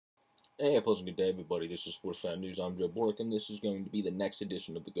Hey, a pleasant good day, everybody. This is Sports Fan News. I'm Joe Bork, and this is going to be the next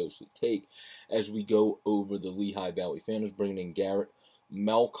edition of the Ghostly Take as we go over the Lehigh Valley Phantoms, bringing in Garret,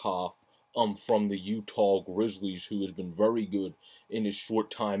 Metcalf from the Utah Grizzlies, who has been very good in his short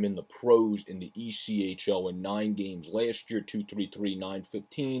time in the pros in the ECHL in 9 games last year. 2.33,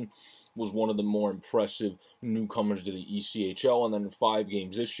 9.15 was one of the more impressive newcomers to the ECHL, and then in 5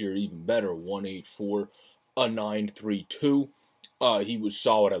 games this year, even better, 1.84, a 9.32. He was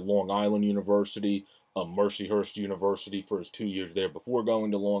solid at Long Island University, Mercyhurst University for his 2 years there before going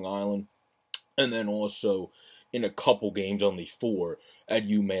to Long Island, and then also in a couple games, only 4, at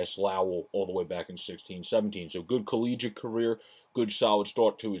UMass Lowell all the way back in 16-17. So good collegiate career, good solid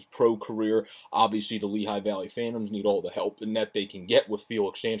start to his pro career. Obviously, the Lehigh Valley Phantoms need all the help in net they can get with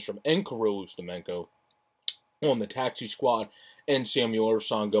Felix Sandstrom and Kirill Ustimenko on the taxi squad, and Samuel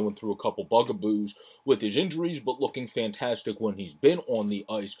Ersan going through a couple bugaboos with his injuries, but looking fantastic when he's been on the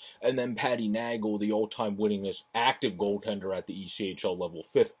ice. And then Patty Nagel, the all-time winningest active goaltender at the ECHL level,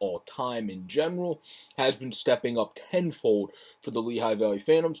 5th all-time in general, has been stepping up tenfold for the Lehigh Valley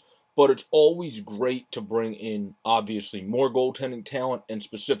Phantoms. But it's always great to bring in, obviously, more goaltending talent, and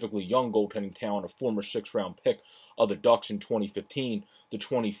specifically young goaltending talent. A former 6th-round pick of the Ducks in 2015, the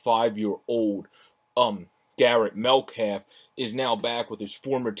 25-year-old Garret Metcalf is now back with his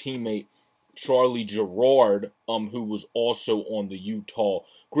former teammate Charlie Gerard, who was also on the Utah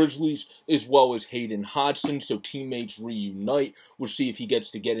Grizzlies, as well as Hayden Hodgson. So teammates reunite. We'll see if he gets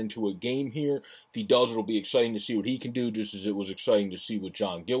to get into a game here. If he does, it'll be exciting to see what he can do, just as it was exciting to see what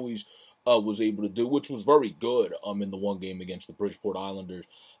John Gillies was able to do, which was very good in the one game against the Bridgeport Islanders.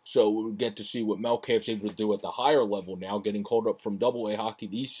 So we'll get to see what Metcalf's able to do at the higher level now, getting called up from AA hockey,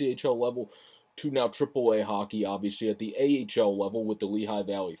 the ECHL level, to now AAA hockey, obviously, at the AHL level with the Lehigh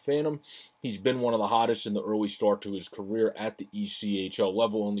Valley Phantom. He's been one of the hottest in the early start to his career at the ECHL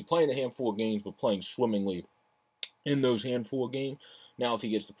level, only playing a handful of games, but playing swimmingly in those handful of games. Now, if he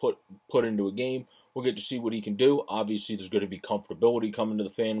gets to put into a game, we'll get to see what he can do. Obviously, there's going to be comfortability coming to the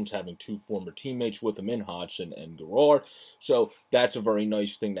Phantoms, having 2 former teammates with him in Hodgson and Gerard. So that's a very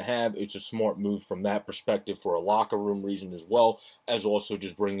nice thing to have. It's a smart move from that perspective for a locker room reason as well, as also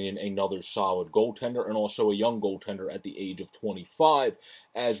just bringing in another solid goaltender and also a young goaltender at the age of 25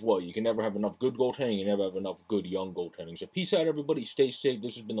 as well. You can never have enough good goaltending. You never have enough good young goaltending. So peace out, everybody. Stay safe.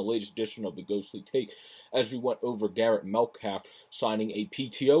 This has been the latest edition of the Ghostly Take as we went over Garret Metcalf signing a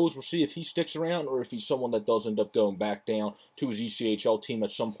PTOs. We'll see if he sticks around or if he's someone that does end up going back down to his ECHL team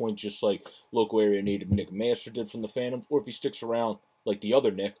at some point, just like local area native Nick Master did from the Phantoms, or if he sticks around like the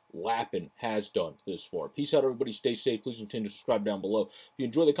other Nick, Lappin, has done this far. Peace out, everybody. Stay safe. Please continue to subscribe down below. If you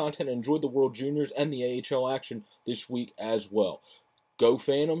enjoy the content and enjoy the World Juniors and the AHL action this week as well. Go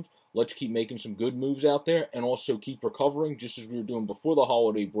Phantoms. Let's keep making some good moves out there and also keep recovering, just as we were doing before the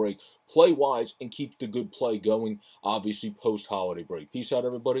holiday break, play-wise, and keep the good play going, obviously, post-holiday break. Peace out,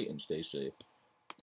 everybody, and stay safe.